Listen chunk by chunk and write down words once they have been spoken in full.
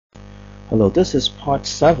Hello, this is part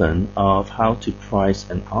 7 of how to price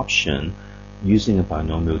an option using a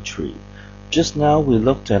binomial tree. Just now we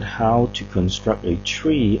looked at how to construct a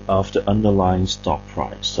tree of the underlying stock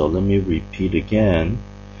price. So let me repeat again.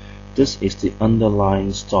 This is the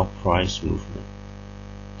underlying stock price movement.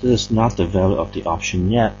 This is not the value of the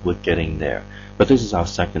option yet, we're getting there. But this is our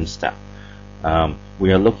second step.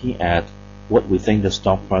 We are looking at what we think the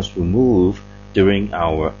stock price will move during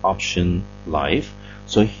our option life.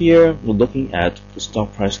 So here we're looking at the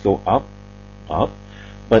stock price go up,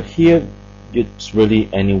 but here it's really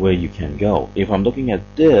anywhere you can go. If I'm looking at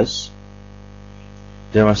this,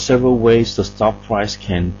 there are several ways the stock price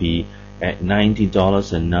can be at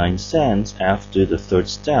 $90.09 after the third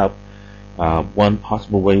step. One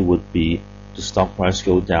possible way would be the stock price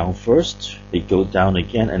go down first, it go down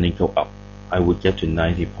again, and then go up. I would get to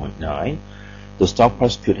 90.9. The stock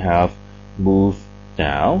price could have moved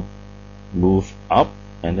down, move up,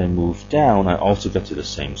 and then move down. I also get to the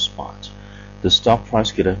same spot. The stock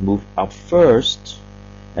price could have moved up first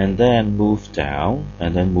and then move down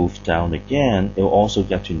and then move down again. It will also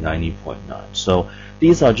get to 90.9. So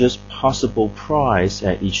these are just possible price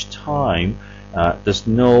at each time. There's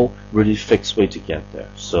no really fixed way to get there.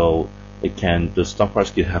 So the stock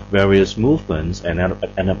price could have various movements and end up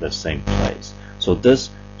at the same place. So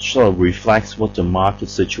this sort of reflects what the market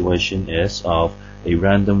situation is of a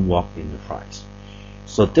random walk in the price.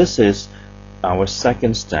 So this is our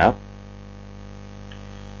second step.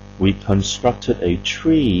 We constructed a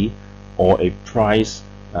tree or a price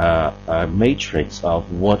matrix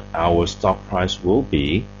of what our stock price will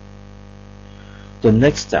be. The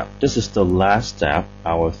next step, this is the last step,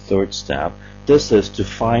 our third step. This is to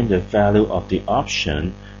find the value of the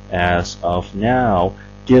option as of now,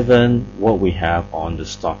 given what we have on the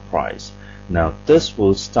stock price. Now this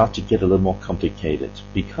will start to get a little more complicated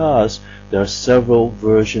because there are several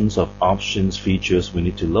versions of options features we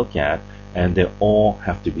need to look at, and they all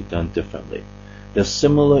have to be done differently. They're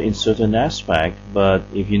similar in certain aspects, but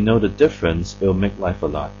if you know the difference, it will make life a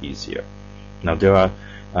lot easier. Now there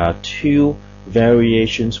are two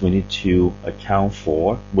variations we need to account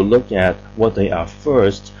for. We'll look at what they are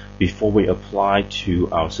first before we apply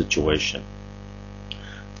to our situation.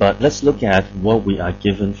 But let's look at what we are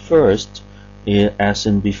given first. As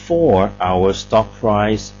in before, our stock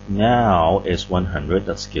price now is 100,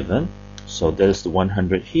 that's given. So there's the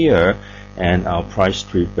 100 here, and our price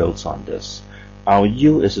tree builds on this. Our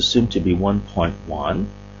U is assumed to be 1.1.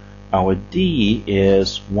 Our D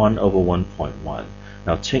is 1 over 1.1.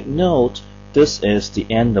 Now take note, this is the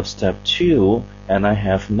end of step 2, and I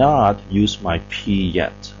have not used my P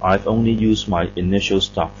yet. I've only used my initial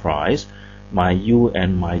stock price, my U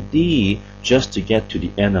and my D, just to get to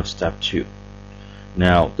the end of step 2.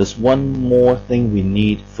 Now, there's one more thing we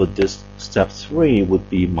need for this step 3 would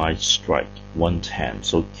be my strike, 110.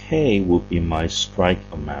 So K would be my strike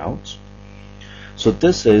amount. So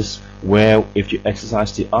this is where, if you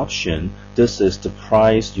exercise the option, this is the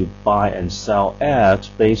price you buy and sell at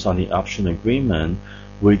based on the option agreement,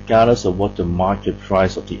 regardless of what the market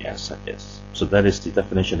price of the asset is. So that is the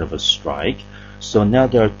definition of a strike. So now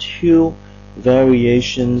there are two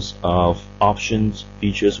variations of options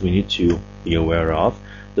features we need to be aware of.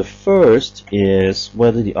 The first is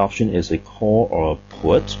whether the option is a call or a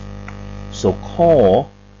put. So call,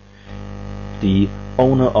 the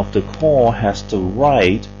owner of the call has the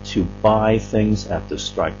right to buy things at the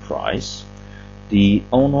strike price. The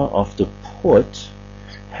owner of the put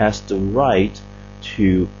has the right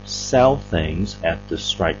to sell things at the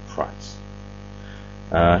strike price.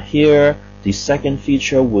 Here the second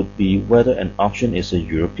feature would be whether an option is a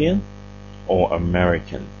European or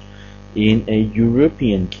American. In a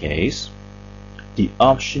European case, the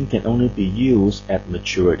option can only be used at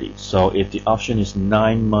maturity. So if the option is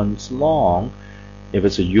 9 months long, if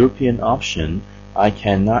it's a European option, I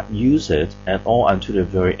cannot use it at all until the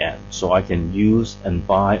very end. So I can use and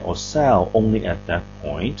buy or sell only at that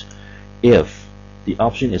point. If the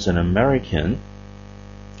option is an American,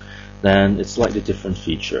 then it's slightly different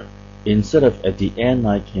feature. Instead of at the end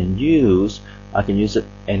I can use it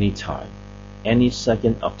anytime, any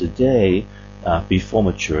second of the day before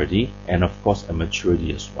maturity, and of course at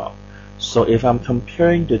maturity as well. So if I'm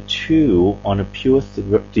comparing the two on a pure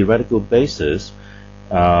theoretical basis,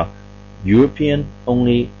 European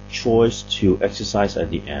only choice to exercise at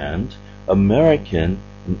the end, American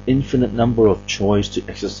an infinite number of choice to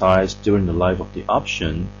exercise during the life of the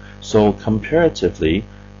option. So comparatively,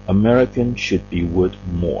 American should be worth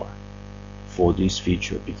more for this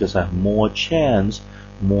feature because I have more chance,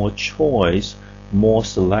 more choice, more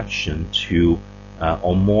selection to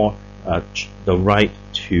or more the right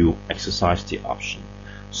to exercise the option.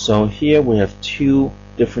 So here we have two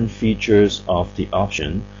different features of the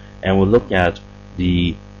option, and we'll look at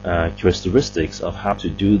the characteristics of how to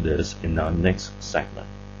do this in our next segment.